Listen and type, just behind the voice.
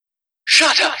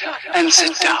Shut up and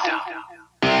sit down.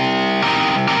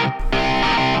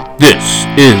 This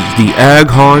is the Ag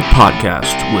Hard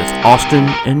Podcast with Austin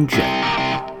and Jen.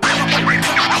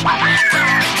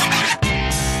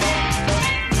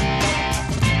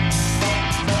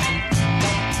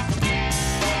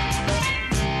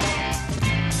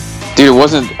 Dude, it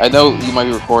wasn't. I know you might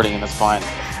be recording, and that's fine.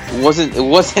 It wasn't.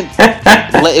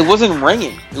 It wasn't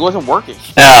ringing. It wasn't working.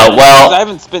 Oh well. I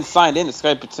haven't been signed in to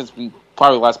Skype since we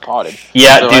probably last potted.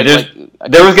 Yeah, so dude.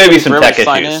 There was going to be some tech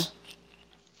issues.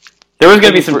 There was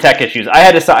going to be some tech issues. I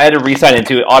had to re-sign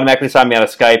into it. Automatically sign me out of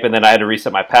Skype, and then I had to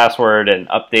reset my password and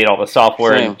update all the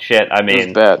software and shit. I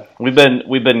mean, bad. We've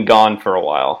been gone for a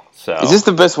while. So is this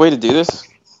the best way to do this?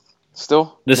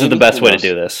 Still, this is the best way to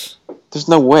do this. There's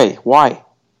no way. Why?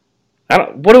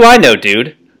 What do I know,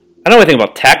 dude? I don't know anything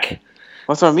about tech.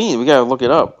 That's what I mean. We gotta look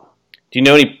it up. Do you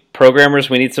know any programmers?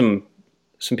 We need some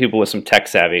people with some tech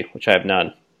savvy, which I have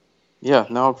none. Yeah,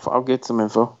 no, I'll get some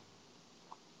info.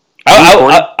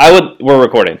 I would. We're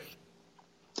recording.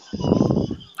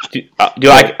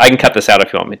 I can cut this out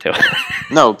if you want me to.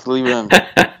 No, leave it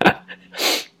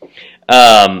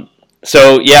in.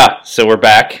 So we're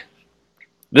back.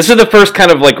 This is the first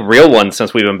kind of like real one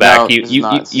since we've been back.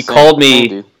 No, you called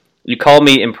me. You called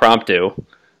me impromptu,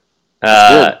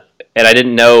 and I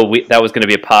didn't know that was going to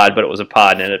be a pod, but it was a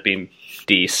pod and ended up being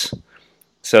Dees.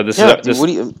 So this is. Dude, what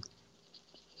do you?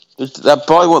 That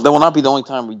will not be the only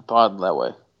time we pod that way.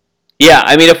 Yeah,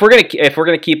 I mean, if we're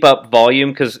gonna keep up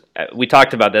volume, because we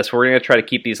talked about this, we're gonna try to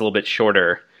keep these a little bit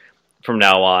shorter from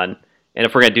now on, and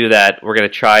if we're gonna do that, we're gonna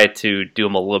try to do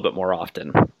them a little bit more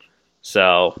often.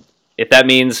 So if that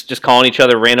means just calling each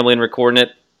other randomly and recording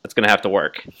it, that's gonna have to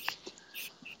work.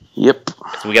 Yep.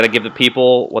 So we got to give the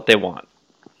people what they want.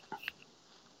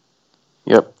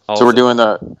 Yep. Also, so we're doing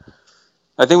that.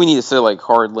 I think we need to set like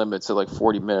hard limits at like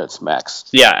 40 minutes max.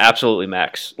 Yeah, absolutely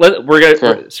max.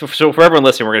 So for everyone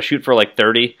listening, we're gonna shoot for like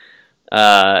 30.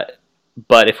 But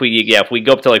if we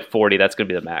go up to like 40, that's gonna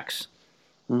be the max.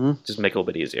 Mm-hmm. Just make it a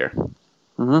little bit easier.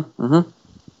 Mm-hmm. Mm-hmm. All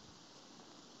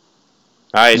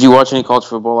right. Did you watch any college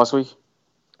football last week?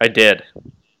 I did.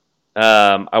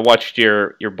 I watched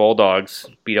your Bulldogs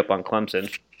beat up on Clemson.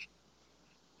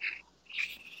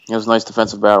 It was a nice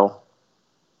defensive battle.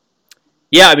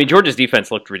 Yeah, I mean, Georgia's defense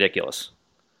looked ridiculous.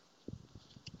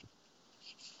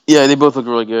 Yeah, they both look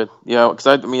really good. Yeah, because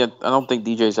I don't think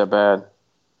DJ's that bad.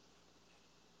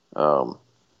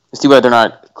 It's too bad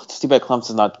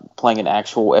Clemson's not playing an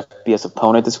actual FBS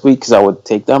opponent this week, because I would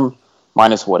take them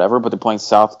minus whatever, but they're playing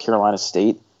South Carolina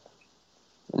State,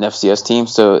 an FCS team,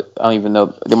 so I don't even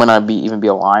know. There might not even be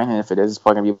a line, and if it is, it's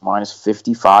probably going to be minus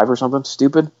 55 or something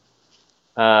stupid.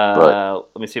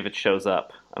 Let me see if it shows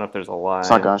up. I don't know if there's a line. It's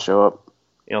not going to show up.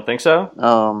 You don't think so?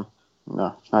 No,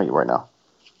 not right now.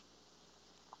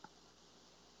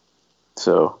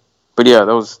 So, but yeah,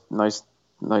 that was nice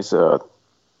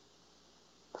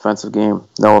defensive game.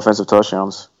 No offensive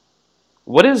touchdowns.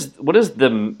 What is the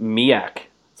MEAC?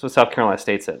 That's what South Carolina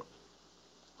State said.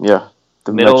 Yeah.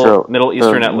 The Middle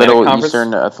Eastern Atlantic Conference?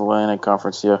 Eastern Atlantic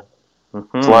Conference, yeah. Mm-hmm.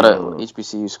 There's a lot of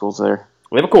HBCU schools there.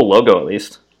 We have a cool logo, at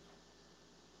least.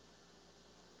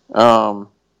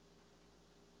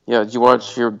 Yeah, did you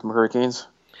watch your Hurricanes?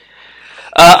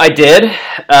 I did.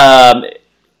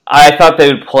 I thought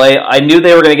they would play. I knew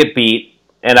they were going to get beat,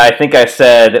 and I think I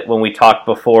said when we talked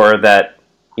before that,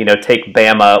 take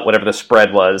Bama, whatever the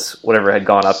spread was, whatever it had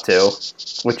gone up to,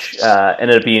 which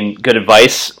ended up being good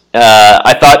advice.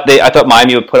 I thought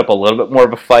Miami would put up a little bit more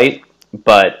of a fight,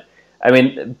 but I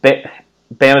mean,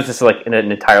 Bama's just like in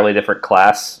an entirely different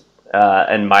class,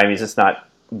 and Miami's just not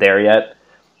there yet.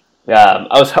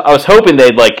 I was hoping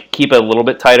they'd like keep it a little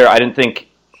bit tighter. I didn't think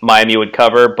Miami would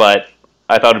cover, but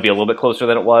I thought it'd be a little bit closer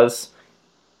than it was.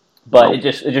 But it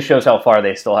just shows how far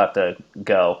they still have to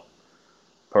go,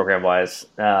 program wise.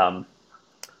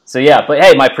 So yeah, but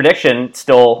hey, my prediction it's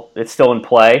still in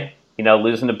play.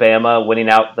 Losing to Bama, winning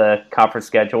out the conference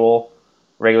schedule,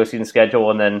 regular season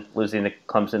schedule, and then losing to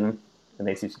Clemson in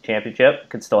the ACC championship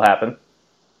could still happen.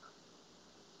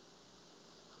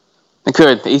 It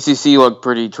could. The ACC looked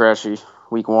pretty trashy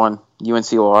week 1.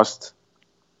 UNC lost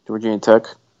to Virginia Tech.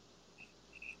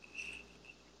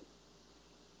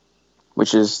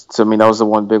 That was the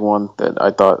one big one that I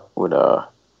thought would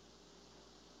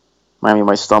Miami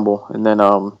might stumble. And then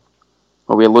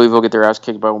we had Louisville get their ass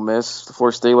kicked by Ole Miss.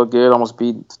 Florida State looked good, almost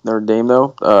beat Notre Dame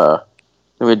though. Then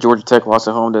we had Georgia Tech lost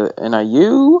at home to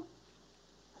NIU.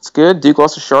 It's good. Duke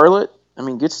lost to Charlotte. I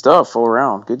mean, good stuff all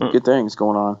around. Good things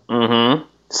going on. Mm-hmm.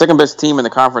 The second best team in the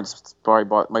conference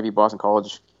might be Boston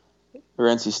College or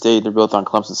NC State. They're both on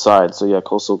Clemson's side, so yeah,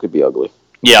 Coastal could be ugly.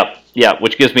 Yeah,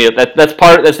 which gives me that's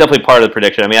definitely part of the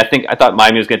prediction. I mean, I thought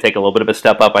Miami was going to take a little bit of a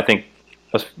step up. I think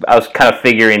I was kind of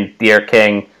figuring De'Aaron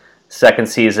King second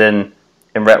season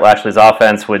and Rhett Lashley's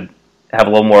offense would have a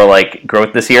little more like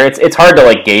growth this year. It's hard to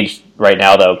like gauge right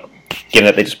now though, given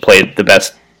that they just played the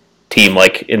best team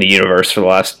like in the universe for the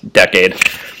last decade.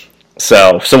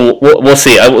 So we'll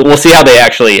see. We'll see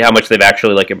how much they've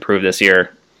actually like improved this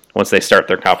year once they start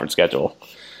their conference schedule.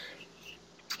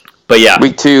 But yeah,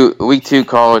 week two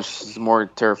college is more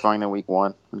terrifying than week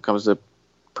one when it comes to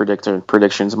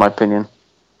predictions, in my opinion,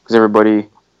 because everybody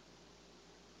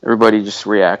just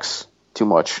reacts too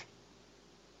much.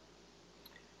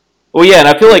 Well, yeah, and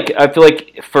I feel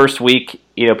like first week,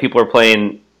 people are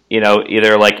playing,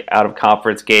 either like out of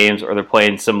conference games or they're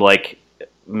playing some like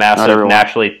massive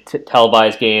nationally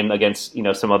televised game against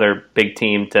some other big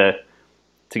team to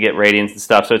get ratings and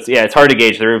stuff. So it's hard to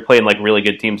gauge. They're playing like really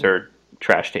good teams or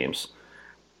trash teams.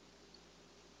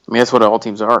 I mean, that's what all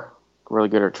teams are. Really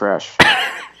good or trash.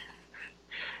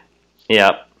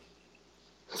 Yeah.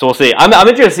 So we'll see. I'm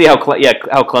interested to see how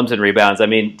Clemson rebounds. I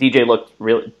mean,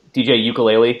 DJ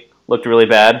Ukulele looked really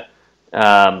bad,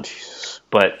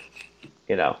 but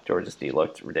Georgia's D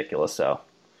looked ridiculous. So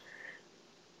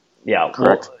yeah,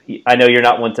 correct. Well, I know you're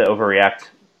not one to overreact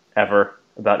ever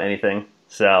about anything,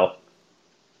 so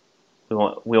we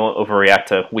won't overreact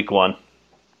to week one.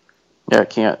 Yeah,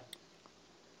 can't.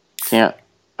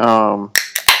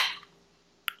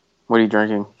 What are you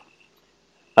drinking?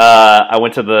 I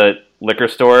went to the liquor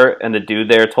store, and the dude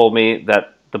there told me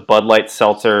that the Bud Light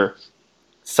Seltzer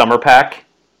Summer Pack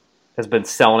has been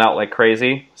selling out like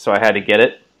crazy, so I had to get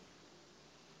it.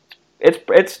 It's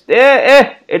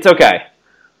okay.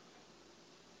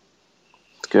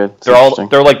 It's good.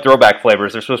 They're like throwback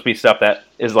flavors. They're supposed to be stuff that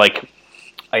is like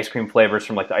ice cream flavors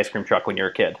from like the ice cream truck when you're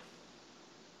a kid.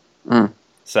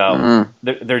 So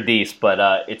they're decent,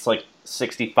 but it's like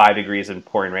 65 degrees and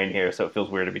pouring rain here, so it feels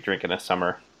weird to be drinking a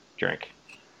summer drink.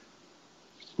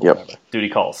 Yep. Whatever. Duty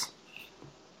calls.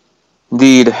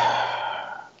 Indeed.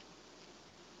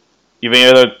 You have any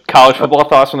other college football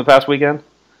thoughts from the past weekend?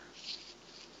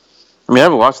 I mean, I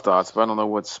have lots of thoughts, but I don't know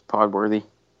what's pod worthy.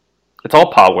 It's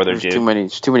all pod worthy, dude.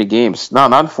 Too many games. No,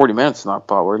 not in 40 minutes. Not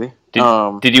pod worthy.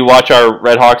 Did you watch our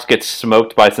Red Hawks get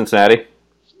smoked by Cincinnati?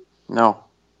 No.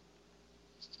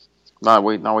 Not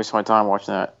wasting my time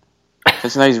watching that.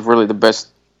 Cincinnati's really the best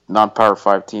non-Power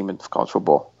 5 team in college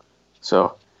football.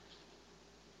 So.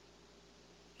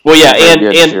 Well, yeah,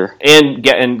 and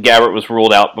Gabbert was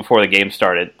ruled out before the game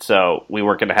started, so we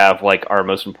weren't going to have like our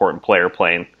most important player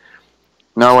playing.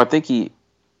 No, I think he.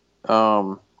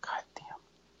 God damn.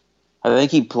 I think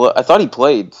he. I thought he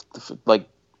played like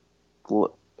a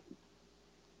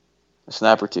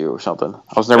snap or two or something.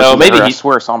 I was never. I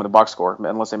swear I saw him in the box score,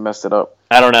 unless they messed it up.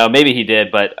 I don't know. Maybe he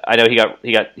did, but I know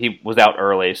he was out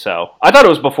early. So I thought it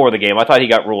was before the game. I thought he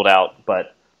got ruled out,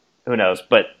 but who knows?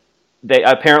 But they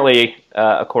apparently,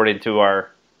 according to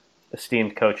our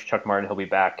esteemed coach Chuck Martin, he'll be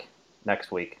back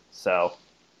next week. So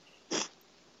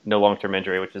no long-term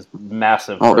injury, which is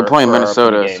massive. Oh, they're playing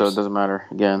Minnesota, so it doesn't matter.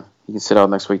 Again, you can sit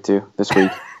out next week too. This week.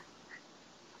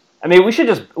 I mean, we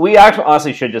actually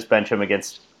honestly should just bench him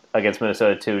against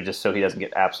Minnesota too, just so he doesn't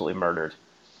get absolutely murdered.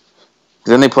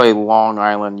 Then they play Long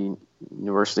Island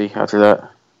University after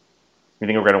that. You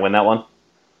think we're going to win that one?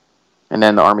 And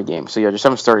then the Army game. So yeah, just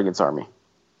have him start against Army.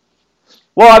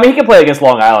 Well, I mean, he can play against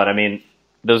Long Island. I mean,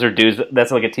 those are dudes.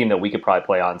 That's like a team that we could probably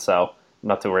play on. So I'm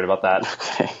not too worried about that.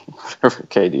 Okay,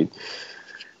 okay, dude.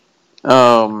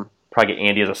 Probably get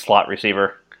Andy as a slot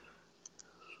receiver.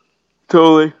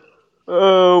 Totally.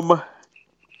 Do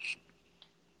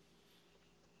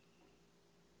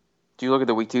you look at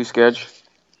the week 2 schedule?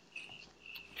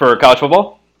 For college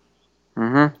football?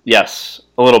 Mm-hmm. Yes,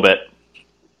 a little bit.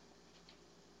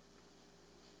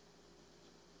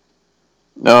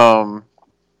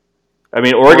 I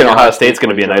mean, Oregon Ohio State's going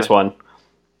to be a nice one.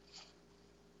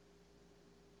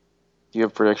 Do you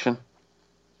have a prediction?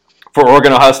 For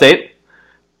Oregon Ohio State?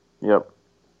 Yep.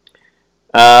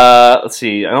 Let's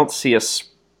see. I don't see a...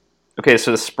 Okay,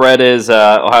 so the spread is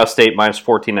Ohio State minus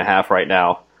 14.5 right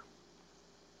now.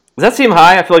 Does that seem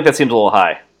high? I feel like that seems a little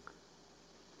high.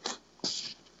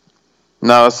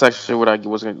 No, that's actually what I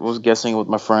was guessing with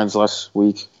my friends last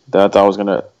week that I thought I was going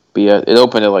to be at. It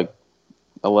opened at like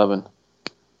 11.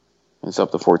 It's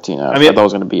up to 14 now. I thought it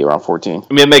was going to be around 14.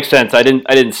 I mean, it makes sense. I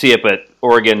didn't see it, but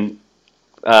Oregon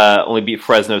only beat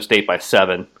Fresno State by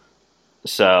 7.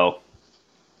 So,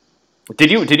 did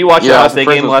you watch the Ohio State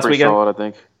game last weekend? Solid, I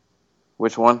think.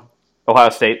 Which one? Ohio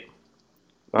State.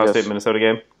 State Minnesota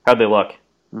game. How'd they look?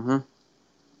 Mm-hmm.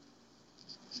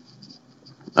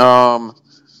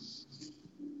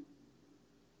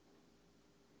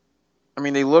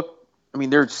 mean,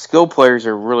 their skill players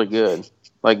are really good.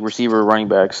 Like receiver, running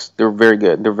backs, they're very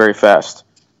good. They're very fast.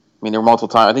 I mean, they're multiple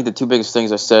times. I think the two biggest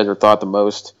things I said or thought the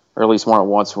most, or at least more at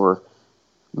once, were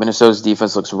Minnesota's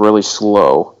defense looks really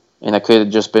slow, and that could have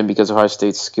just been because Ohio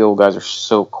State's skill guys are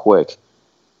so quick.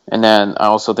 And then I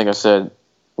also think I said,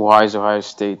 why is Ohio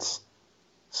State's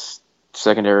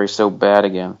secondary so bad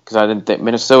again? Because I didn't think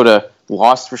Minnesota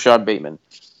lost Rashad Bateman,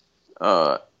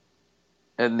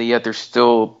 and yet they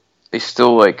still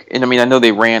like. And I mean, I know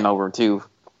they ran over too.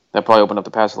 That probably opened up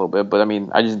the pass a little bit, but I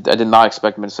mean, I did not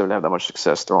expect Minnesota to have that much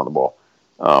success throwing the ball.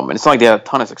 And it's not like they had a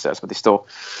ton of success, but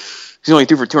he only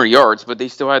threw for 200 yards, but they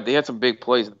had some big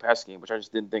plays in the pass game, which I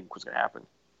just didn't think was going to happen.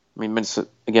 I mean,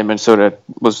 Minnesota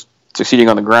was succeeding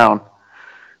on the ground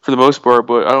for the most part,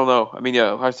 but I don't know. I mean, yeah,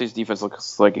 Ohio State's defense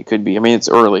looks like it could be. I mean, it's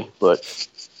early, but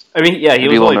I mean, yeah, he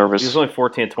was nervous. only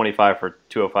 14-25 for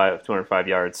 205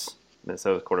 yards.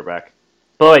 Minnesota's quarterback.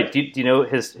 By the way, do you know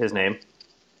his name?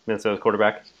 Minnesota's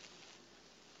quarterback.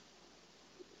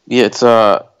 Yeah, it's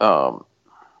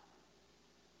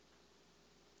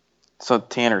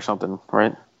Tanner or something,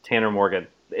 right? Tanner Morgan.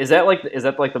 Is that like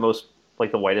the most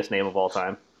like the whitest name of all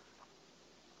time?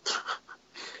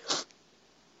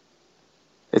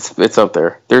 It's up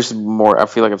there. There's more. I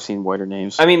feel like I've seen whiter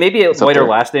names. I mean, maybe a whiter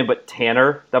last name, but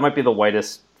Tanner, that might be the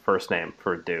whitest first name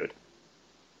for a dude.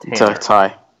 Tanner. It's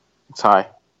high.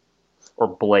 Or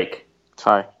Blake. It's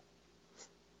high.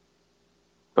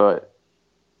 But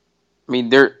I mean,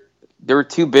 there were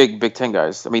two Big Ten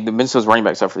guys. I mean, the Minnesota's running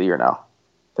backs out for the year now.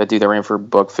 That dude that ran for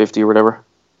 $150 or whatever.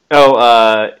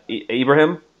 Oh,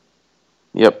 Ibrahim?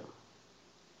 Yep.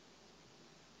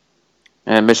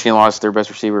 And Michigan lost their best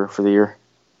receiver for the year.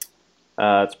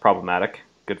 It's problematic.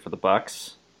 Good for the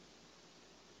Bucks.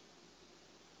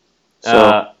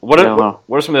 So, what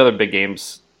are some of the other big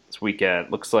games this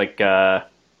weekend? Looks like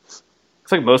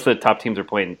most of the top teams are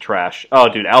playing trash. Oh,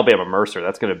 dude, Alabama Mercer.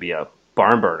 That's going to be a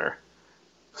barn burner.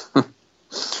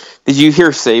 Did you hear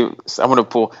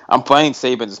I'm planning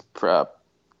Saban's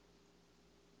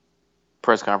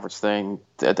press conference thing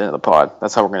at the end of the pod.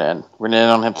 That's how we're going to end. We're going to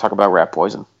end on him talking about rat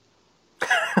poison.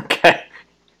 Okay.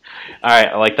 All right,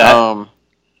 I like that.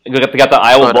 We got the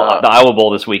Iowa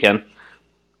Bowl this weekend.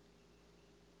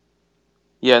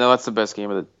 Yeah, no, that's the best game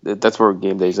of that's where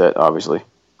game day's at, obviously.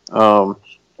 And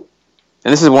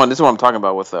this is what I'm talking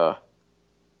about with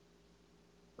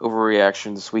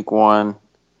overreaction this week one.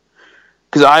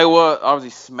 Because Iowa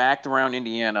obviously smacked around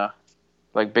Indiana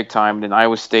like big time, and then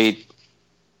Iowa State,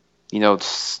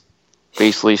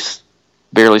 basically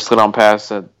barely slid on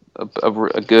past a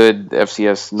good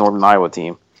FCS Northern Iowa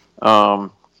team.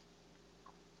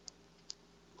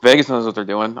 Vegas knows what they're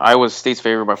doing. Iowa State's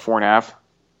favored by 4.5,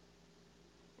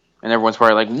 and everyone's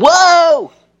probably like,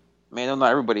 "Whoa!" Man,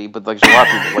 not everybody, but like there's a lot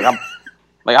of people.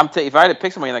 If I had to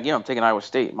pick somebody in that game, I'm taking Iowa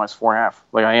State minus 4.5.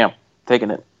 Like I am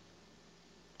taking it.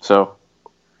 So,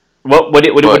 what is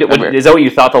that? What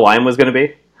you thought the line was going to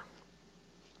be?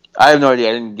 I have no idea.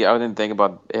 I didn't think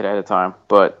about it ahead of time,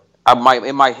 but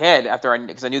in my head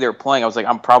because I knew they were playing, I was like,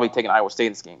 I'm probably taking Iowa State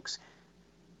in this game because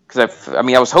I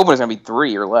was hoping it was going to be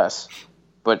 3 or less,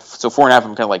 but so 4.5, I'm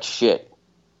kind of like shit.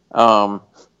 But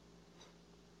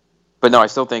no, I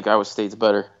still think Iowa State's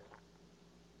better.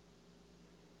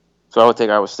 So I would take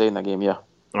Iowa State in that game. Yeah,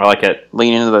 I like it.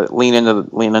 Lean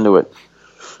into it.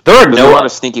 There's a lot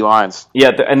of sneaky lines. Yeah,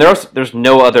 and there's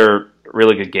no other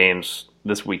really good games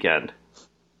this weekend.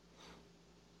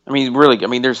 I mean, really. I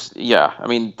mean, there's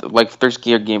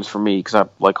geared games for me because I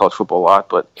like college football a lot.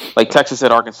 But like Texas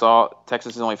at Arkansas,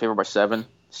 Texas is only favored by 7.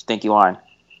 Stinky line.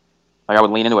 Like I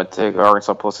would lean into it, take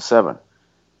Arkansas plus a 7.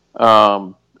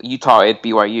 Utah at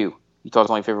BYU. Utah's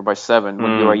only favored by 7.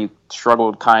 When BYU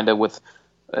struggled kind of with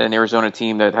an Arizona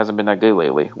team that hasn't been that good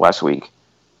lately. Last week.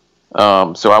 So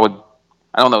I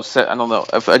don't know.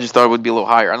 If I just thought it would be a little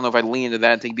higher. I don't know if I'd lean into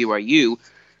that and take BYU.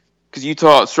 Because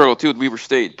Utah struggled too with Weber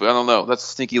State, but I don't know. That's a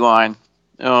sneaky line.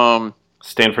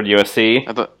 Stanford USC.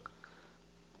 I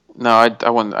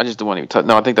wouldn't. I just don't want to even touch.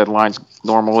 No, I think that line's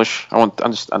normalish.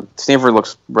 Stanford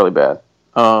looks really bad.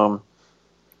 I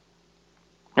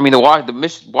mean,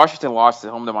 Washington lost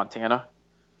at home to Montana,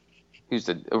 who's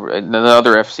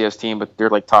another FCS team, but they're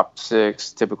like top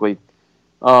 6 typically.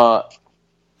 So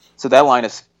that line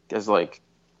is like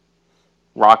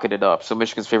rocketed up. So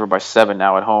Michigan's favored by 7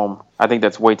 now at home. I think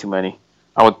that's way too many.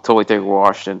 I would totally take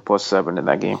Washington plus 7 in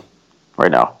that game right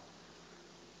now.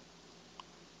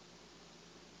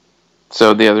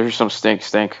 So yeah, there's some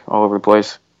stink all over the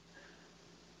place.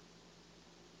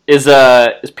 Is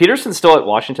Peterson still at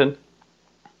Washington?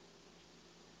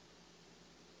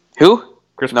 Who?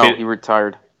 He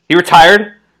retired. He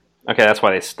retired? Okay, that's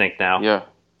why they stink now. Yeah.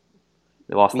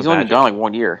 They lost He's the only Magic. gone like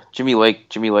 1 year. Jimmy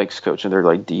Lake's coaching their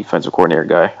like defensive coordinator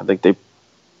guy. I think they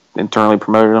internally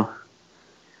promoted him.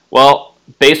 Well,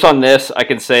 based on this, I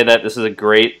can say that this is a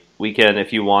great weekend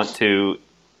if you want to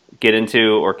get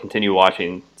into or continue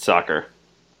watching soccer.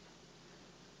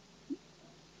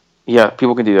 Yeah,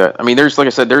 people can do that. I mean, there's like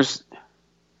I said,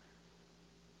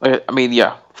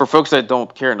 for folks that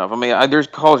don't care enough. I mean, there's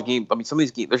college games. I mean, some of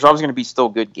these games, there's obviously going to be still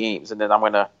good games, and then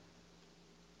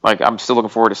I'm still looking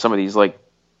forward to some of these, like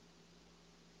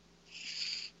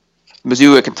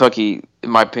Mizzou at Kentucky. In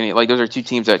my opinion, like those are two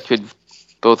teams that could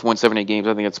both win 7-8 games.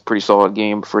 I think it's a pretty solid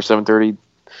game for 7:30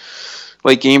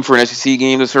 late game for an SEC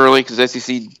game this early because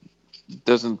SEC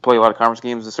doesn't play a lot of conference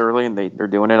games this early, and they're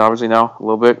doing it obviously now a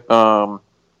little bit. I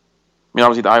mean,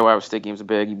 obviously the Iowa State game's a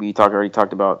big. We already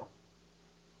talked about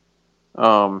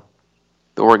the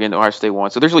Oregon Ohio State one.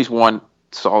 So there's at least one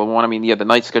solid one. I mean, yeah, the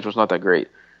night schedule's not that great.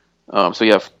 So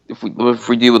yeah, if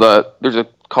we do there's a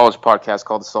college podcast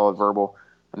called The Solid Verbal,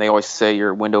 and they always say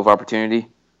your window of opportunity,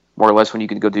 more or less when you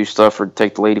can go do stuff or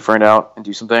take the lady friend out and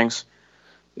do some things.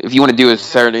 If you want to do a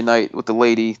Saturday night with the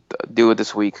lady, do it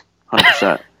this week,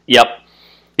 100%. Yep.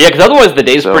 Yeah, because otherwise the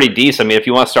day's pretty decent. I mean, if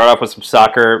you want to start off with some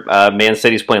soccer, Man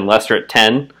City's playing Leicester at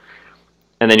 10,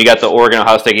 and then you got the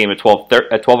Oregon-Ohio State game at 12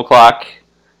 o'clock,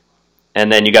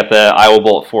 and then you got the Iowa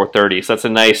Bowl at 4:30. So that's a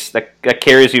nice that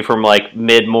carries you from like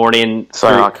mid-morning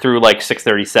through like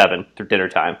 6:37 through dinner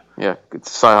time. Yeah,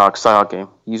 it's a Cyhawk game.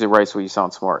 Use it right so you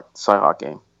sound smart. Cyhawk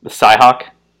game. The Cyhawk?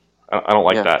 I don't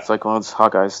like that. Cyclones,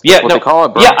 Hawkeyes. Yeah, that's what they call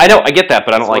it, bro. Yeah, I know, I get that,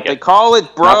 but I don't like it. That's what they call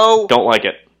it, bro. No, don't like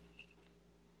it.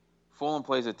 Fulham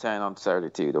plays at 10 on Saturday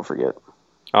too. Don't forget.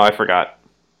 Oh, I forgot.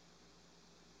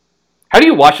 How do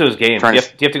you watch those games? Do you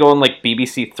have to go on like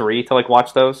BBC 3 to like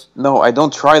watch those? No, I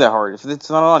don't try that hard. If it's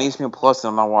not on ESPN Plus, then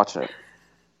I'm not watching it.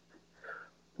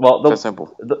 Well, that's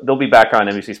simple. They'll be back on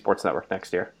NBC Sports Network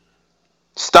next year.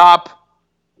 Stop.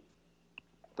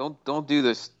 Don't do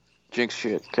this jinx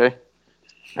shit, okay?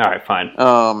 All right, fine.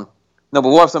 No, but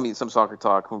we'll have some soccer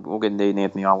talk. We'll get Nate and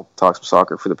Anthony on. We'll talk some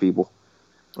soccer for the people.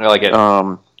 I like it.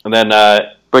 And then,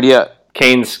 but yeah,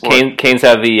 Canes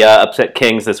have the upset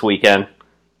Kings this weekend.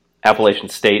 Appalachian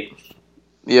State.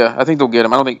 Yeah, I think they'll get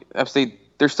them. I don't think App State.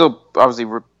 They're still obviously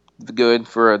good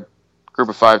for a Group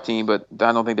of 5 team, but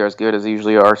I don't think they're as good as they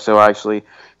usually are. So actually,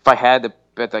 if I had to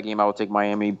bet that game, I would take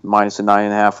Miami minus a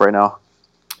 9.5 right now.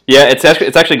 Yeah, it's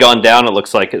actually gone down. It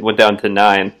looks like it went down to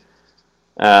 9.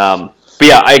 But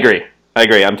yeah, I agree.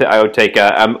 I would take.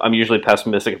 I'm usually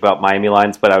pessimistic about Miami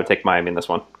lines, but I would take Miami in this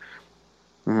one.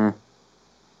 Mm-hmm.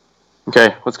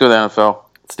 Okay, let's go to the NFL.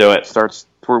 Let's do it.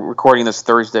 We're recording this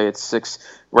Thursday at 6.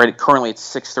 Right, currently it's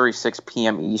 6:36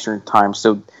 p.m. Eastern time.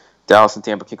 So Dallas and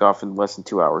Tampa kick off in less than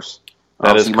 2 hours.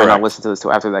 That is so you correct. might not listen to this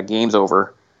till after that game's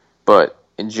over. But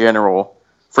in general,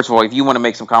 first of all, if you want to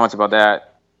make some comments about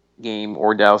that game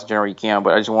or Dallas in general, you can.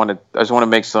 But I just want to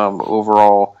make some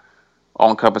overall,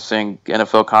 all-encompassing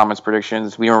NFL comments,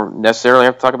 predictions. We don't necessarily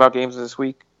have to talk about games this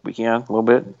week. We can a little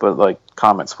bit, but like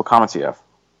comments. What comments do you have?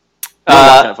 You don't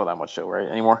watch NFL that much show, right?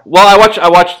 Anymore? Well, I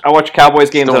watch Cowboys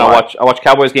games, and I watch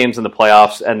Cowboys games in the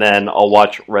playoffs, and then I'll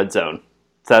watch Red Zone.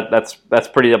 So that's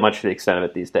pretty much the extent of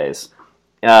it these days.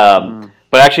 But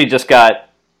I actually just got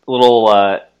a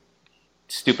little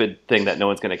stupid thing that no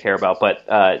one's going to care about.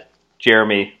 But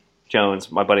Jeremy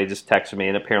Jones, my buddy, just texted me,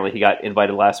 and apparently he got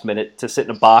invited last minute to sit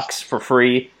in a box for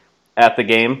free at the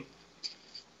game.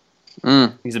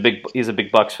 He's a big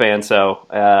Bucs fan,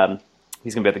 so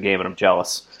he's going to be at the game, and I'm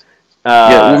jealous.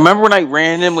 Yeah, remember when I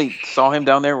randomly saw him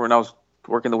down there when I was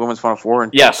working the women's Final Four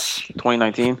in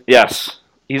 2019? Yes.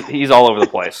 He's all over the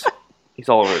place. He's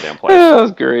all over the damn place. Yeah, that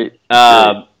was great.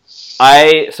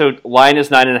 So line is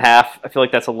 9.5. I feel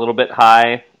like that's a little bit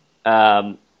high.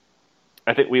 I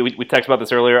think we texted about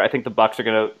this earlier. I think the Bucs are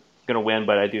gonna win,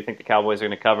 but I do think the Cowboys are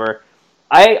gonna cover.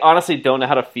 I honestly don't know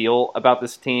how to feel about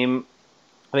this team.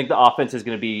 I think the offense is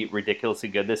going to be ridiculously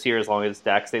good this year as long as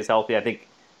Dak stays healthy. I think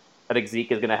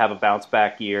Zeke is going to have a bounce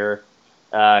back year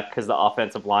because the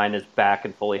offensive line is back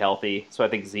and fully healthy. So I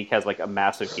think Zeke has like a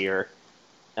massive year.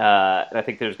 And I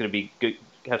think there's going to be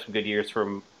have some good years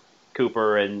from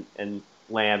Cooper and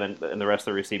Lamb and the rest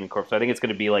of the receiving corps. So I think it's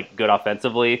going to be like good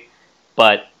offensively.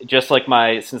 But just like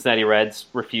my Cincinnati Reds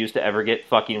refuse to ever get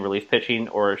fucking relief pitching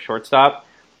or a shortstop,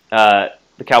 the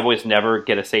Cowboys never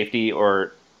get a safety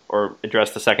or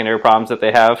address the secondary problems that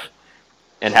they have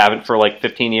and haven't for like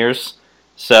 15 years.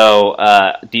 So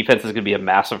defense is going to be a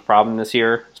massive problem this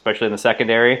year, especially in the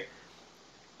secondary.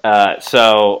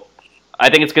 So I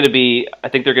think it's going to be. I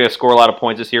think they're going to score a lot of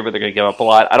points this year, but they're going to give up a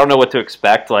lot. I don't know what to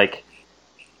expect. Like,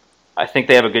 I think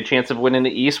they have a good chance of winning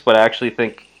the East, but I actually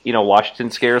think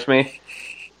Washington scares me.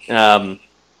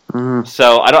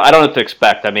 So I don't know what to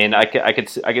expect. I mean, I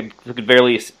could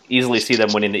very easily see them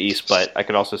winning the East, but I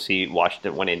could also see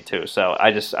Washington winning too. So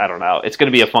I don't know. It's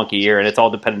going to be a funky year, and it's all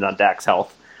dependent on Dak's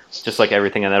health, just like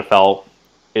everything in the NFL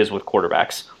is with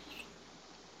quarterbacks.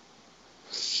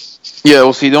 Yeah,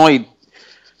 we'll see. The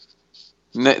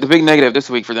big negative this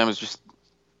week for them is just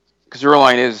because their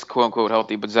line is quote unquote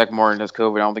healthy, but Zach Martin has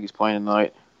COVID. I don't think he's playing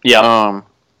tonight. Yeah.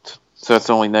 So that's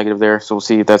the only negative there. So we'll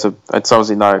see. That's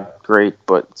obviously not great,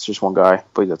 but it's just one guy.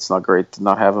 But that's not great to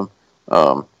not have him.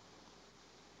 Yeah,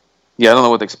 I don't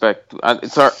know what to expect. I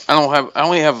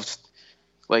only have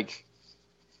like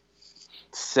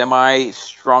semi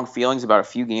strong feelings about a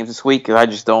few games this week because I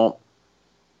just don't.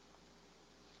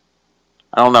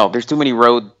 I don't know. There's too many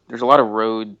road. There's a lot of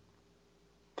road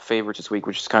favorites this week,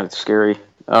 which is kind of scary.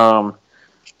 But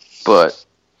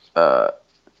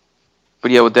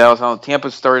yeah, with Dallas,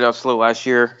 Tampa started out slow last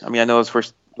year. I mean, I know it's the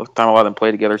first time a lot of them play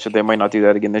together, so they might not do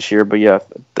that again this year. But yeah,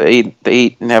 the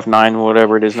 8.5, 9,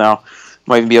 whatever it is now,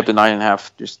 might even be up to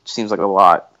 9.5. Just seems like a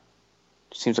lot.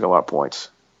 Seems like a lot of points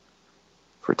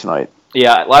for tonight.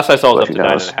 Yeah, last I saw it was up to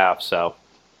 9.5. So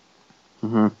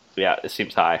yeah, it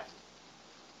seems high.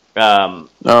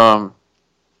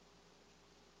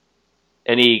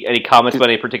 Any comments about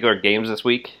any particular games this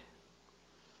week?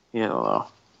 Yeah, I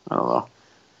don't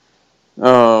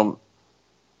know.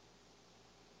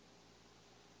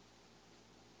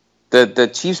 The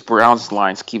Chiefs-Browns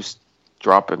lines keeps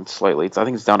dropping slightly. I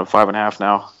think it's down to 5.5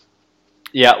 now.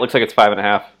 Yeah, it looks like it's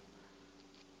 5.5.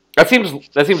 That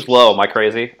seems low. Am I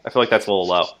crazy? I feel like that's a little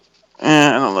low.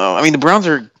 I don't know. I mean, the Browns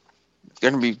are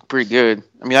going to be pretty good.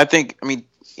 I mean,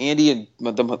 Andy and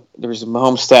there's a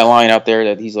Mahomes stat line out there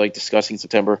that he's like discussing in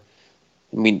September.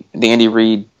 I mean, the Andy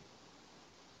Reid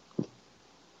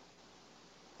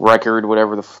record,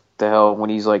 whatever the hell, when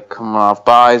he's like coming off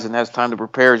buys and has time to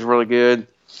prepare is really good.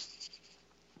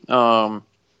 But I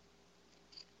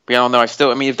don't know. If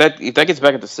that gets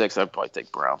back at the 6, I'd probably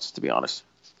take Browns, to be honest.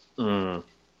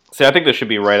 See, I think this should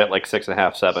be right at like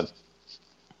 6.5, 7.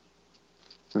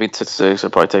 If it's at 6,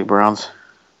 I'd probably take Browns.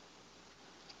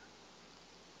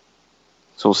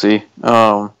 So we'll see.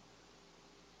 Am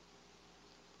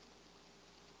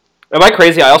I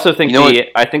crazy? I also think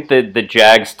I think the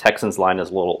Jags Texans line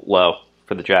is a little low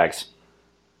for the Jags.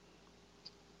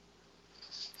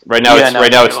 Right now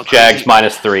it's Jags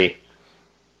 -3.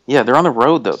 Yeah, they're on the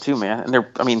road though too, man. And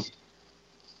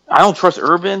I don't trust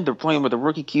Urban. They're playing with a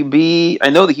rookie QB. I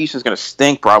know that Houston's going to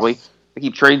stink probably. They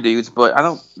keep trading dudes, but I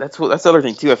don't. That's the other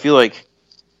thing too. I feel like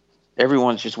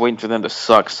everyone's just waiting for them to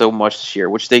suck so much this year,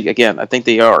 which I think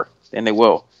they are, and they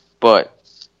will. But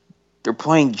they're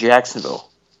playing Jacksonville.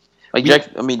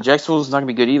 Jacksonville's not going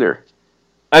to be good either.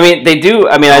 I mean, they do.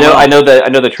 I mean, I know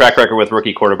the track record with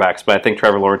rookie quarterbacks, but I think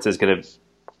Trevor Lawrence is going to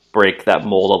break that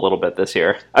mold a little bit this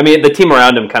year. I mean, the team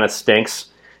around him kind of stinks,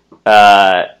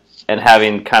 and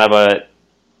having kind of a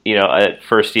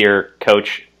first year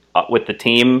coach with the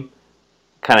team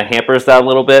kind of hampers that a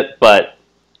little bit. But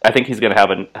I think he's going to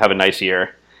have a nice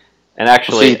year. And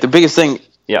actually, the biggest thing.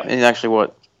 Yeah. And actually,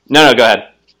 what? No, go ahead.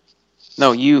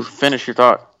 No, you finish your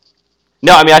thought.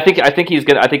 No, I mean, I think he's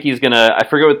gonna. I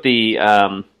forget what the.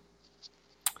 I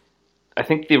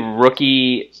think the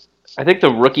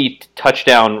rookie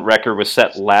touchdown record was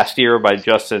set last year by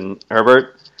Justin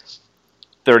Herbert,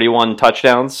 31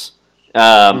 touchdowns.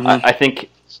 I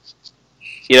think.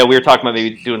 We were talking about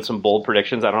maybe doing some bold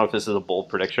predictions. I don't know if this is a bold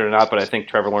prediction or not, but I think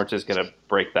Trevor Lawrence is going to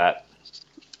break that.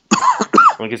 I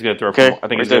think he's going to throw. Okay, I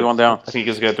think he's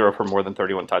going to throw for more than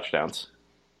 31 touchdowns.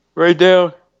 Right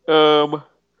down.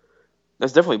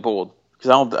 That's definitely bold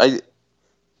because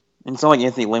it's not like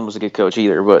Anthony Lynn was a good coach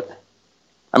either. But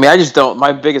I mean, I just don't.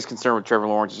 My biggest concern with Trevor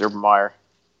Lawrence is Urban Meyer.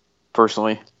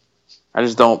 Personally, I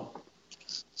just don't.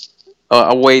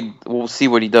 We'll see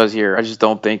what he does here. I just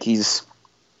don't think he's.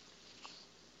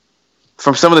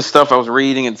 From some of the stuff I was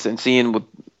reading and seeing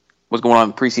what's going on in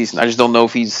the preseason, I just don't know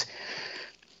if he's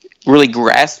really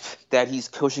grasped that he's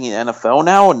coaching in the NFL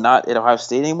now and not at Ohio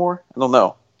State anymore. I don't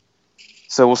know.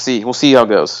 So we'll see. We'll see how it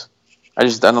goes. I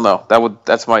don't know. That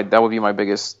would be my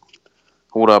biggest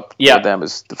hold up with them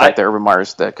is the fact that Urban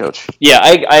Meyer's that coach. Yeah,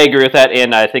 I agree with that,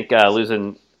 and I think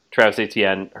losing Travis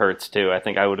Etienne hurts too. I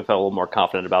think I would have felt a little more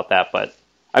confident about that, but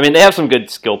I mean, they have some good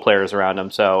skill players around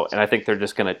them, and I think they're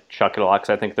just going to chuck it a lot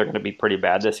because I think they're going to be pretty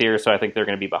bad this year. So I think they're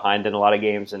going to be behind in a lot of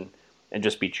games and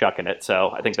just be chucking it.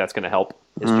 So I think that's going to help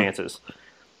his chances.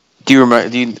 Do you remember?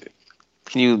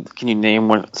 Can you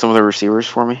name some of the receivers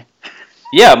for me?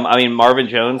 Yeah, I mean Marvin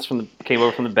Jones came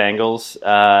over from the Bengals.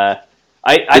 I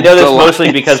know this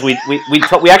mostly because we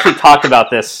actually talked about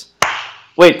this.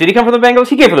 Wait, did he come from the Bengals?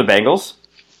 He came from the Bengals.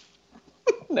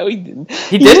 No, he didn't.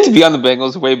 He used didn't? to be on the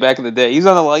Bengals way back in the day. He's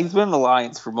been on the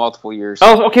Lions for multiple years.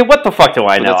 Oh, okay. What the fuck do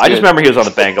I know? that's I just good. remember he was on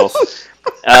the Bengals.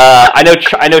 I know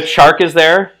Chark is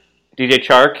there. DJ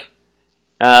Chark.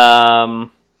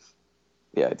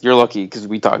 Yeah, you're lucky because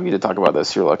we did talk about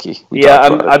this. You're lucky.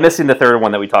 I'm missing the third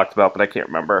one that we talked about, but I can't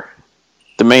remember.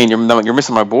 The main. You're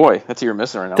missing my boy. That's who you're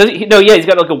missing right now. He's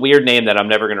got like a weird name that I'm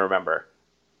never going to remember.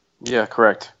 Yeah,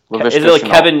 correct. Is it like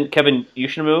Kevin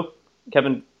Yushnamu?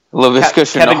 Kevin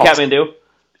Kathmandu?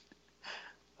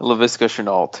 Laviska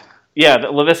Shenault. Yeah,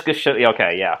 Laviska.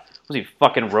 Okay, yeah. Was he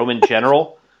fucking Roman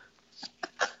general?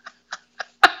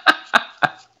 I'm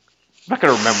not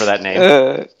gonna remember that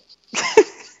name.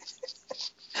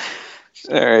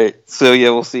 All right, so yeah,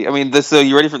 we'll see. I mean, so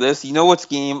you ready for this? You know what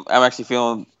game I'm actually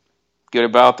feeling good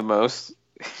about the most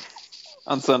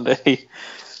on Sunday?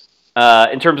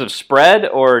 In terms of spread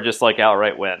or just like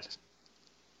outright win?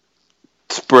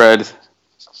 Spread.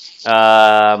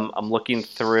 I'm looking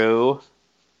through.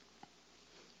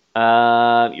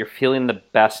 You're feeling the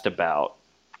best about.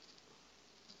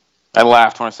 I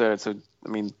laughed when I said it, so I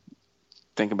mean,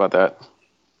 think about that.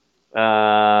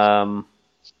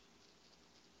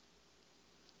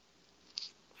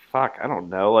 Fuck, I don't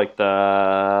know. Like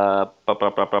the blah blah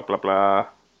blah blah blah blah.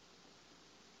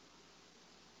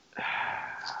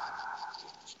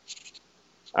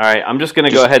 All right, I'm just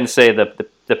gonna go ahead and say the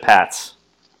Pats.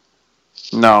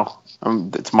 No,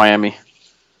 it's Miami.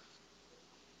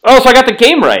 Oh, so I got the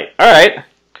game right. All right.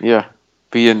 Yeah,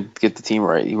 but you didn't get the team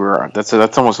right. You were that's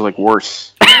almost like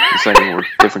worse. It's like a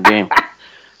different game.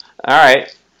 All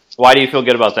right. Why do you feel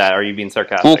good about that? Are you being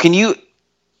sarcastic? Well,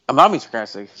 I'm not being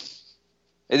sarcastic.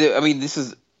 I mean, this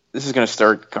is going to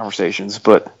start conversations,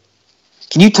 but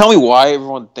can you tell me why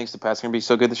everyone thinks the Pats are going to be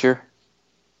so good this year?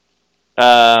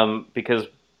 Because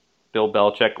Bill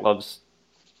Belichick loves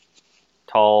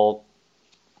tall,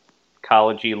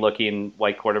 collegey looking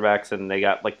white quarterbacks, and they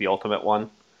got like the ultimate one.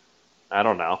 I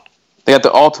don't know. They got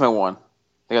the ultimate one.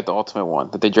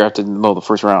 That they drafted in the middle of the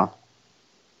first round.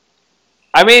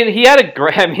 I mean,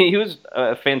 he was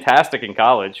fantastic in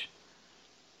college.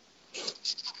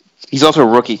 He's also a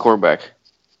rookie quarterback.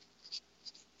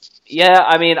 Yeah,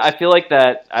 I mean, I feel like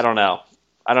that. I don't know.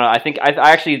 I think I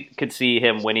actually could see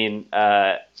him winning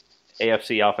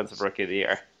AFC Offensive Rookie of the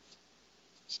Year.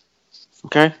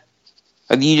 Okay.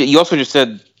 And you also just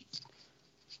said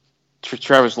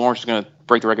Travis Lawrence is going to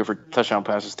break the record for touchdown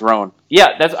passes thrown. Yeah,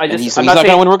 I'm he's not not going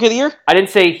to win Rookie of the Year? I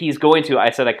didn't say he's going to. I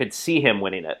said I could see him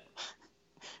winning it.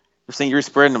 You're saying you're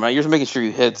spreading them out. You're just making sure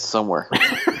you hit somewhere.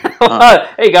 Hey,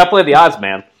 you got to play the odds,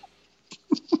 man.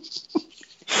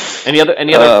 Any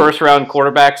other first round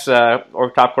quarterbacks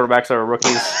or top quarterbacks that are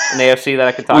rookies in the AFC that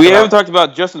I could talk about? We haven't talked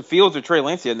about Justin Fields or Trey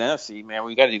Lance yet in the NFC, man.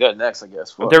 We got to do that next, I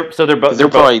guess. They're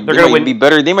going to win. Be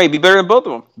better. They might be better than both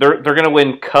of them. They're going to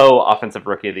win co-offensive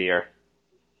rookie of the year.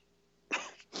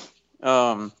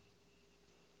 I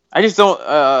just don't.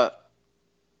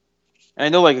 And I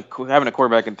know like having a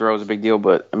quarterback and throw is a big deal,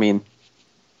 but I mean,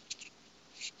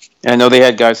 I know they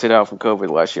had guys sit out from COVID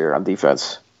last year on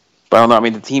defense. But I don't know. I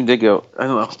mean, the team did go. I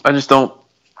don't know. I just don't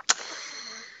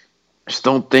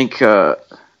think. I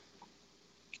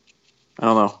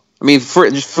don't know. I mean,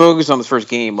 just focus on the first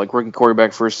game, like rookie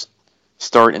quarterback first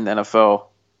start in the NFL,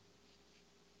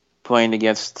 playing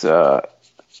against a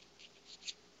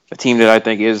team that I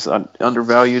think is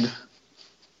undervalued.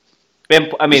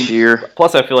 And, I mean, this year.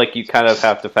 Plus I feel like you kind of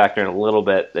have to factor in a little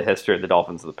bit the history of the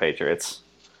Dolphins and the Patriots.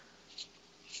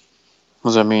 What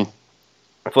does that mean?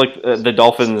 I feel like the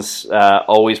Dolphins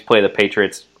always play the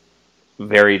Patriots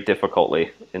very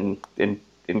difficultly, compared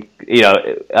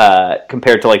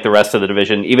to like the rest of the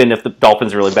division. Even if the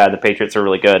Dolphins are really bad, the Patriots are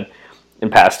really good. In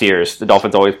past years, the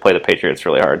Dolphins always play the Patriots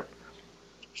really hard.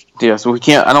 Yeah, so we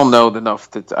can't. I don't know enough.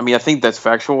 I think that's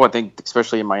factual. I think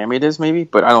especially in Miami it is maybe,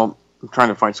 but I'm trying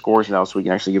to find scores now so we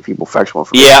can actually give people factual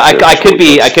information. Yeah,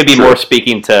 I could be more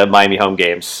speaking to Miami home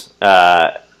games.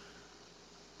 That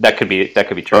could be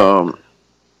true.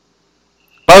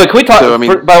 By the way, can we talk? So,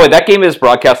 by the way, that game is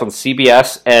broadcast on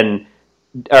CBS. And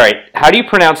all right, how do you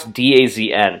pronounce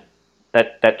DAZN?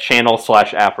 That channel /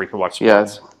 app where you can watch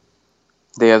sports.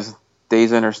 Yeah,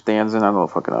 Dazen or Stanzen. I don't know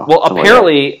if I can know. Well,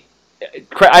 apparently,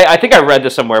 I think I read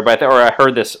this somewhere, or I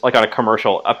heard this like on a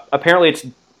commercial. Apparently, it's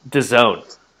DAZN.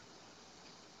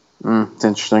 It's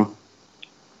interesting.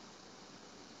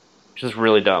 Which is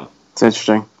really dumb. It's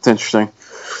interesting.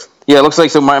 Yeah, it looks like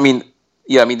so.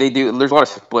 They do. There's a lot of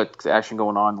split action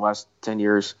going on the last 10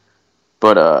 years,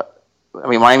 but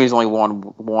Miami's only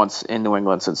won once in New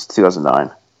England since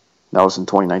 2009. That was in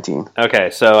 2019. Okay,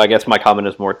 so I guess my comment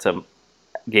is more to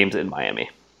games in Miami,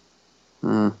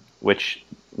 which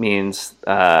means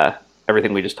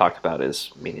everything we just talked about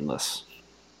is meaningless.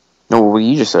 No, what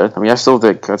you just said. I mean, I still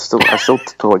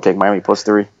totally take Miami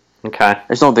 +3. Okay. I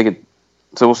just don't think it.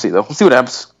 So we'll see though. We'll see what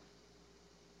happens.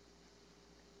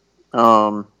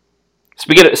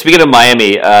 Speaking of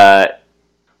Miami,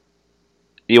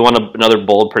 you want another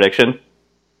bold prediction?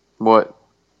 What?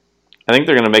 I think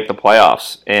they're going to make the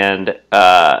playoffs, and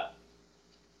I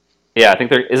think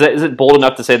they're. Is it bold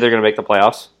enough to say they're going to make the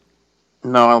playoffs?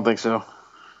 No, I don't think so. All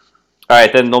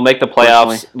right, then they'll make the playoffs.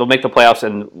 Personally. They'll make the playoffs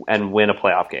and win a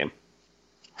playoff game.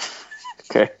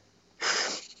 Okay.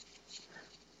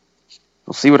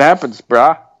 We'll see what happens,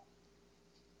 brah.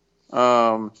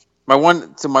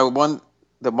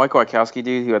 The Michael Ikowski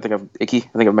dude, who I think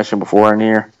I've mentioned before in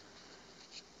here.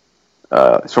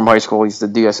 He's from high school. He's the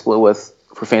dude I split with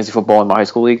for fantasy football in my high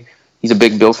school league. He's a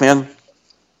big Bills fan.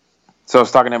 So I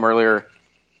was talking to him earlier,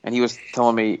 and he was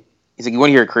telling me, he's like, "You want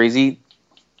to hear a crazy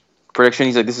prediction?"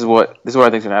 He's like, "This is what I think is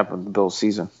going to happen in the Bills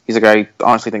season." He's like, "I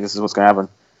honestly think this is what's going to happen.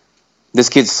 This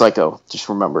kid's psycho. Just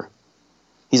remember."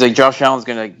 He's like, "Josh Allen's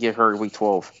going to get hurt week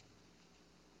 12,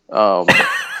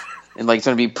 and like it's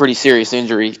going to be a pretty serious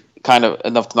injury, kind of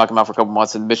enough to knock him out for a couple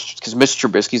months." And because Mitch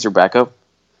Trubisky's their backup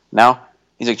now,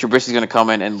 he's like, Trubisky's going to come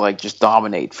in and like just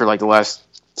dominate for like the last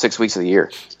 6 weeks of the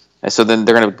year. And so then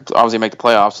they're going to obviously make the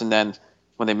playoffs. And then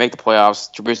when they make the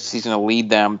playoffs, Trubisky's going to lead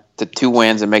them to 2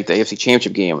 wins and make the AFC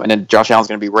Championship game. And then Josh Allen's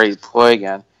going to be ready to play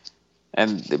again.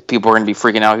 And people are going to be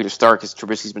freaking out who to start because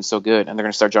Trubisky's been so good. And they're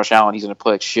going to start Josh Allen. He's going to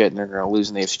play like shit, and they're going to lose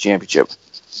in the AFC Championship.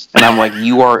 And I'm like,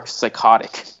 you are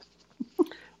psychotic.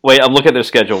 Wait, I'm looking at their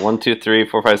schedule. 1, 2, 3,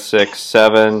 4, 5, 6,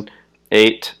 7,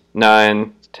 8,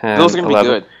 9, 10, Those are going to be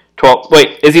 11, good. 12.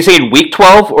 Wait, is he saying week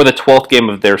 12 or the 12th game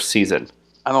of their season?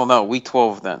 I don't know. Week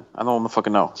 12 then. I don't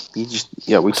fucking know. Week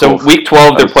 12. So week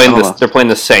 12 they're playing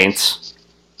the Saints.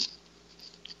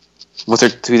 Who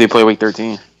they play week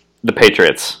 13? The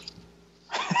Patriots.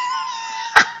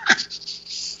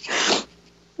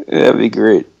 Yeah, that'd be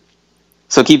great.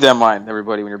 So keep that in mind,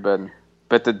 everybody, when you're betting.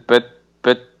 Bet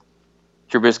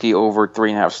Trubisky over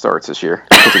 3.5 starts this year.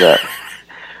 Look at that.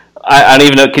 I don't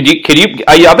even know. Could you?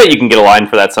 I bet you can get a line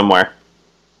for that somewhere.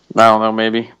 I don't know.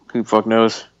 Maybe. Who the fuck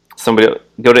knows? Somebody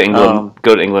go to England.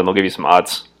 Go to England. They'll give you some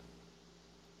odds.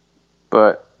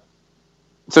 But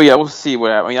so yeah, we'll see what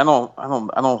happens. I mean, I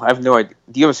have no idea.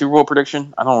 Do you have a Super Bowl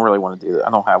prediction? I don't really want to do that. I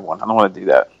don't have one. I don't want to do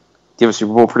that. Do you have a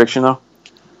Super Bowl prediction though?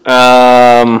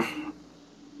 I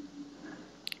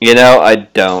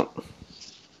don't.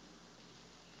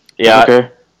 Yeah. Okay.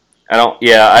 I don't.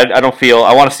 Yeah, I don't feel.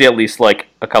 I want to see at least like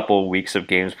a couple of weeks of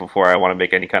games before I want to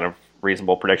make any kind of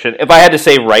reasonable prediction. If I had to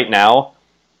say right now,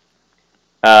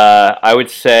 I would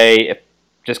say, if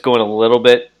just going a little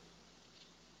bit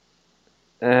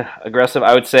aggressive,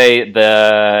 I would say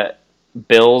the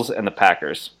Bills and the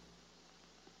Packers.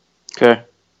 Okay.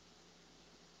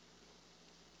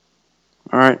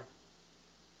 All right.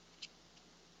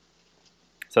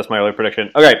 So that's my early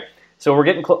prediction. Okay, so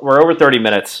we're over 30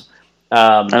 minutes.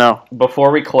 I know.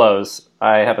 Before we close,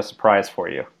 I have a surprise for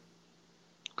you.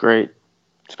 Great.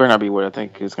 This better not be what I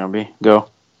think it's going to be. Go.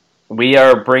 We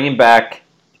are bringing back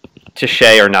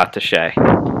Touché or Not Touché.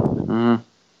 Mm-hmm.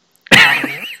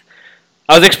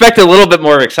 I was expecting a little bit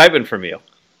more excitement from you.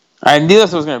 I knew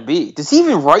that's what it was going to be. Does he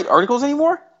even write articles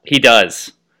anymore? He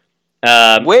does.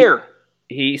 Where?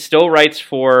 He still writes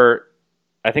for,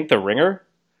 I think, The Ringer.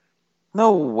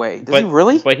 No way. Does he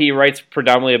really? But he writes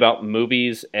predominantly about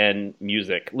movies and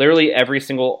music. Literally every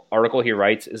single article he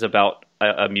writes is about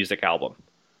a music album.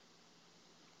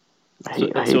 I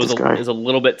hate so this guy. It was a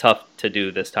little bit tough to do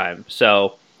this time.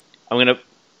 So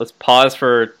let's pause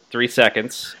for 3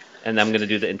 seconds, and then I'm gonna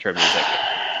do the intro music.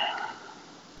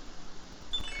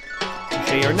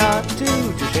 Touché or not to,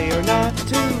 touché or not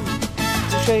to,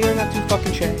 touché or not to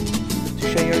fucking shay.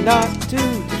 Touché or not to,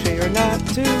 touché or not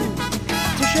to,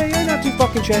 touché or not to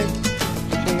fucking shay.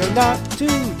 Touché or not to,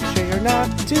 touché or not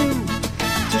to,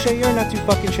 touché or not to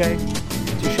fucking shay.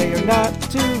 Touché or not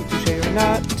to, touché or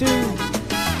not to,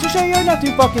 touché or not to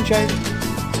fucking shay.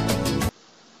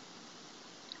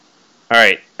 All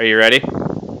right, are you ready?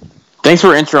 Thanks for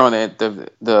introing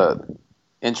the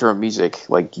intro music.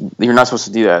 Like, you're not supposed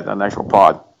to do that on the actual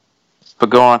pod. But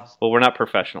go on. Well, we're not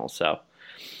professionals, so.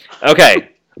 Okay.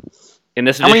 In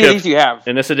this How many of these do you have?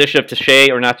 In this edition of Touché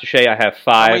or Not Touché, I have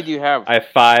 5. How many do you have? I have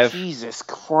 5. Jesus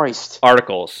Christ.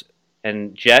 Articles.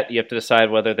 And Jet, you have to decide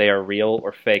whether they are real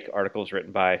or fake articles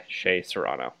written by Shea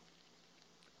Serrano.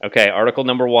 Okay, article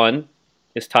number 1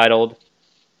 is titled,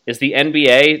 "Is the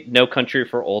NBA No Country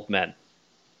for Old Men?"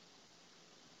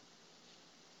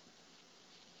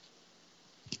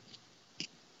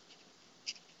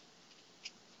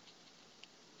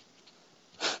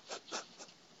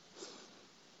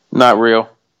 Not real.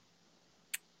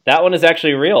 That one is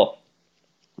actually real.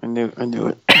 I knew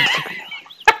it.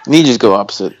 Need just go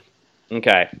opposite.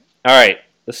 Okay. All right.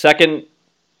 The second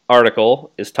article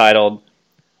is titled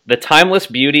 "The Timeless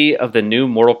Beauty of the New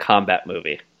Mortal Kombat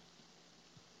Movie."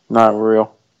 Not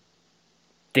real.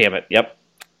 Damn it. Yep.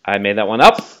 I made that one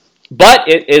up. But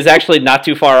it is actually not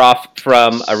too far off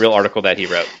from a real article that he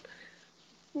wrote.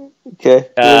 Okay.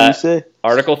 What do you say?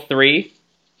 Article 3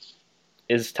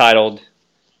 is titled,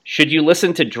 "Should you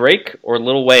listen to Drake or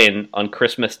Lil Wayne on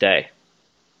Christmas Day?"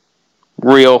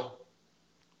 Real.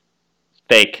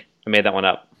 Fake. I made that one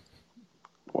up.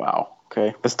 Wow.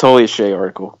 Okay. That's totally a Shay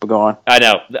article, but go on. I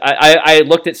know. I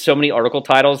looked at so many article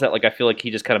titles that I feel like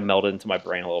he just kind of melded into my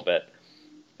brain a little bit.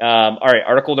 All right,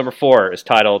 article number 4 is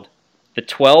titled, "The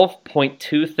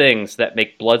 12.2 Things That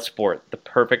Make Bloodsport the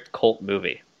Perfect Cult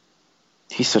Movie."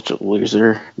 He's such a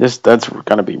loser. That's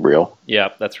gonna be real.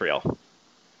 Yep, that's real.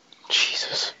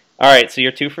 Jesus. All right, so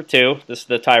you're 2 for 2. This is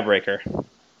the tiebreaker.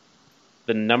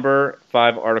 The number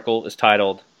 5 article is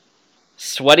titled,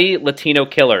 "Sweaty Latino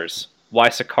Killers, Why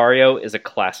Sicario is a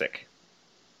Classic."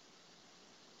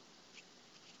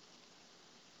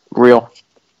 Real.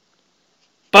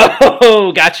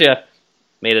 Oh, gotcha.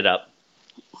 Made it up.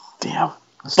 Damn.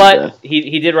 That's too But bad.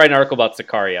 he did write an article about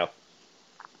Sicario.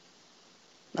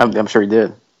 I'm sure he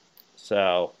did.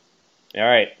 So, all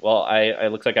right. Well, I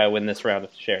looks like I win this round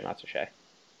with Shay, not to Shay.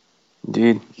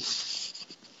 Indeed.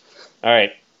 All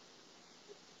right.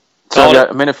 So I've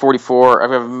got a minute 44. I've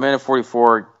got a minute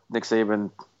 44 Nick Saban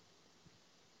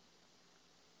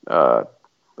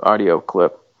audio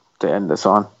clip to end this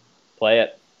on. Play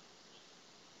it.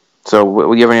 So,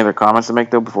 will you have any other comments to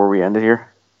make, though, before we end it here?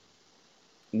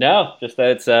 No, just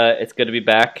that it's good to be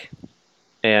back,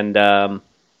 and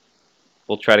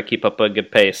we'll try to keep up a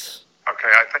good pace. Okay,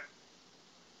 I think.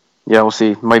 Yeah, we'll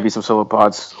see. Might be some solo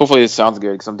pods. Hopefully, it sounds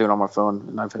good because I'm doing it on my phone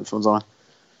and I have headphones on.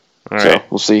 All So,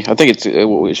 right. we'll see. I think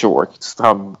it should work. It's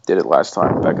how I did it last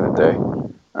time, back in the day.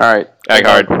 All right. Ag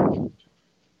hard.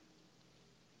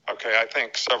 Okay, I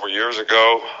think several years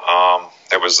ago,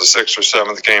 it was the 6th or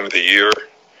 7th game of the year.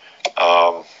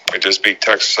 We just beat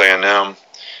Texas A&M,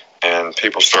 and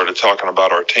people started talking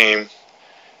about our team,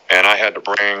 and I had to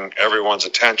bring everyone's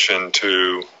attention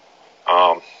to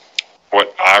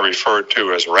what I referred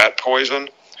to as rat poison.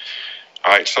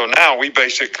 All right, so now we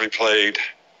basically played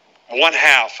one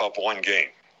half of one game.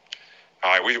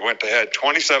 All right, we went ahead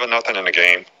 27-0 in the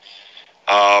game.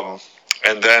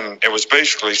 And then it was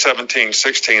basically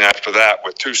 17-16 after that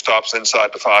with 2 stops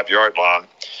inside the 5-yard line.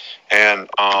 And,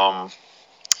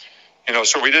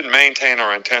 so we didn't maintain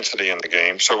our intensity in the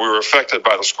game. So we were affected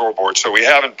by the scoreboard. So we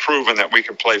haven't proven that we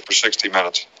can play for 60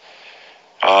 minutes.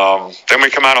 Then we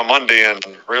come out on Monday and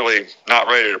really not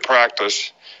ready to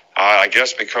practice. I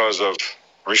guess because of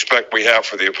respect we have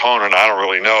for the opponent. I don't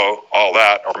really know all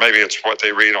that. Or maybe it's what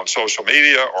they read on social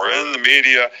media or in the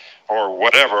media or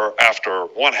whatever after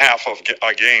one half of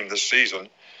a game this season.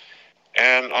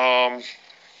 And,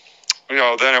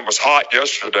 then it was hot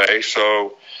yesterday.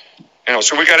 So,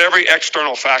 so we got every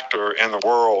external factor in the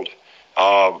world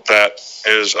that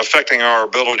is affecting our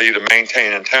ability to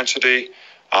maintain intensity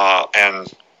and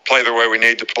play the way we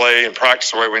need to play and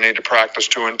practice the way we need to practice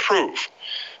to improve.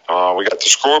 We got the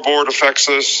scoreboard affects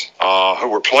us, who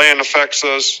we're playing affects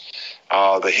us,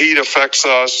 the heat affects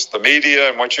us, the media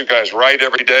and what you guys write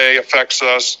every day affects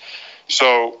us.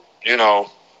 So,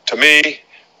 to me,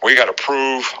 we got to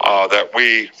prove that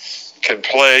we can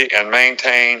play and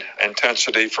maintain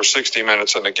intensity for 60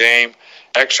 minutes in a game,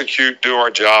 execute, do our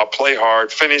job, play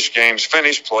hard, finish games,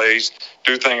 finish plays,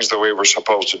 do things that we were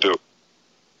supposed to do.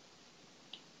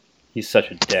 He's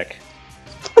such a dick.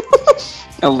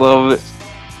 I love it.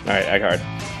 All right, Ag hard.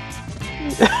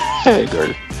 Hey,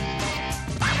 Gordon.